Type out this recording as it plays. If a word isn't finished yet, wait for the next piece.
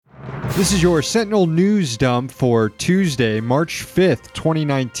This is your Sentinel News Dump for Tuesday, March 5th,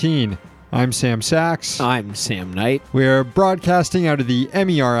 2019. I'm Sam Sachs. I'm Sam Knight. We're broadcasting out of the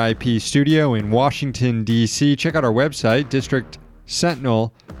MERIP studio in Washington, D.C. Check out our website,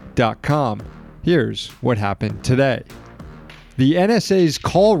 districtsentinel.com. Here's what happened today. The NSA's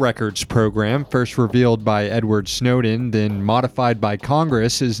call records program, first revealed by Edward Snowden, then modified by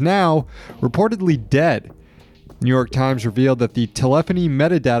Congress, is now reportedly dead. New York Times revealed that the telephony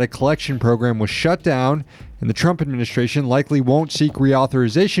metadata collection program was shut down, and the Trump administration likely won't seek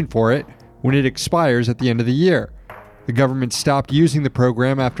reauthorization for it when it expires at the end of the year. The government stopped using the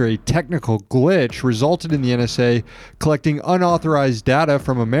program after a technical glitch resulted in the NSA collecting unauthorized data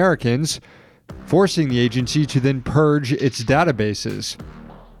from Americans, forcing the agency to then purge its databases.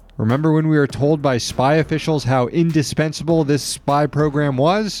 Remember when we were told by spy officials how indispensable this spy program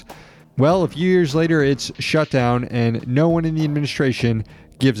was? Well, a few years later, it's shut down, and no one in the administration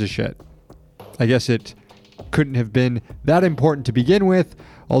gives a shit. I guess it couldn't have been that important to begin with,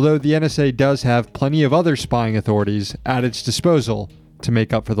 although the NSA does have plenty of other spying authorities at its disposal to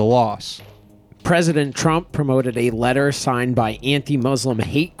make up for the loss. President Trump promoted a letter signed by anti-Muslim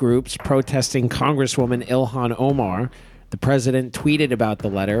hate groups protesting Congresswoman Ilhan Omar. The president tweeted about the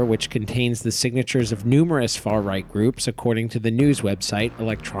letter, which contains the signatures of numerous far-right groups, according to the news website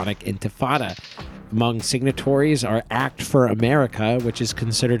Electronic Intifada. Among signatories are Act for America, which is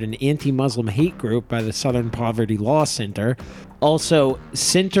considered an anti-Muslim hate group by the Southern Poverty Law Center. Also,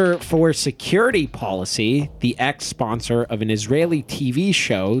 Center for Security Policy, the ex-sponsor of an Israeli TV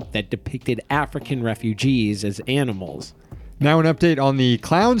show that depicted African refugees as animals. Now an update on the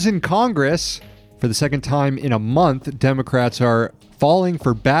clowns in Congress. For the second time in a month, Democrats are falling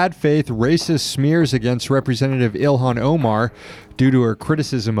for bad faith racist smears against Representative Ilhan Omar due to her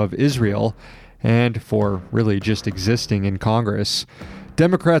criticism of Israel and for really just existing in Congress.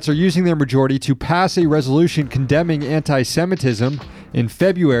 Democrats are using their majority to pass a resolution condemning anti-Semitism. In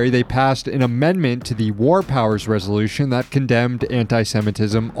February, they passed an amendment to the War Powers Resolution that condemned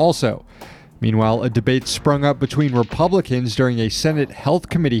anti-Semitism also. Meanwhile, a debate sprung up between Republicans during a Senate Health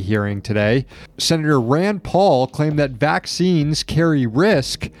Committee hearing today. Senator Rand Paul claimed that vaccines carry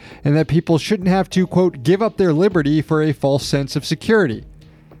risk and that people shouldn't have to, quote, give up their liberty for a false sense of security.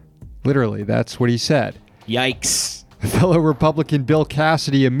 Literally, that's what he said. Yikes. Fellow Republican Bill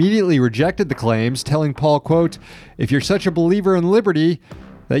Cassidy immediately rejected the claims, telling Paul, quote, if you're such a believer in liberty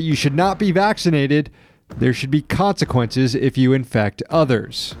that you should not be vaccinated, there should be consequences if you infect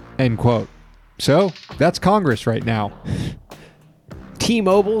others, end quote. So, that's Congress right now.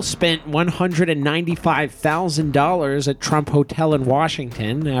 T-Mobile spent $195,000 at Trump Hotel in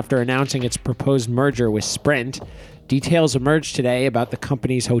Washington after announcing its proposed merger with Sprint. Details emerged today about the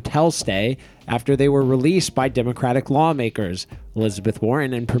company's hotel stay after they were released by Democratic lawmakers, Elizabeth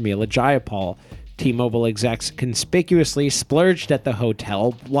Warren and Pramila Jayapal. T-Mobile execs conspicuously splurged at the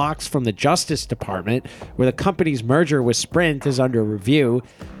hotel, blocks from the Justice Department, where the company's merger with Sprint is under review.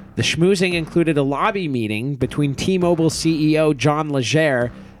 The schmoozing included a lobby meeting between T-Mobile CEO John Legere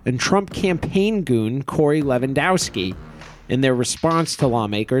and Trump campaign goon Corey Lewandowski. In their response to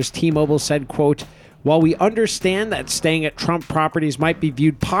lawmakers, T-Mobile said, quote, while we understand that staying at Trump properties might be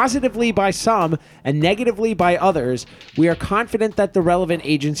viewed positively by some and negatively by others, we are confident that the relevant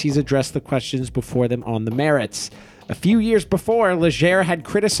agencies address the questions before them on the merits. A few years before, Legere had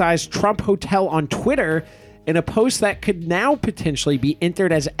criticized Trump Hotel on Twitter in a post that could now potentially be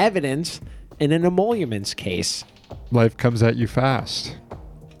entered as evidence in an emoluments case. Life comes at you fast.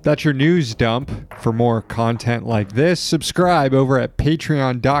 That's your news dump. For more content like this, subscribe over at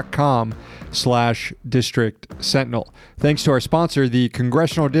patreon.com/District Sentinel. Thanks to our sponsor, the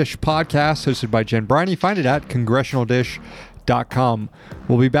Congressional Dish podcast, hosted by Jen Briney. Find it at congressionaldish.com.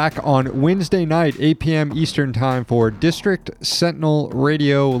 We'll be back on Wednesday night, 8 p.m. Eastern Time for District Sentinel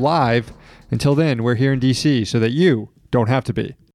Radio Live. Until then, we're here in D.C. so that you don't have to be.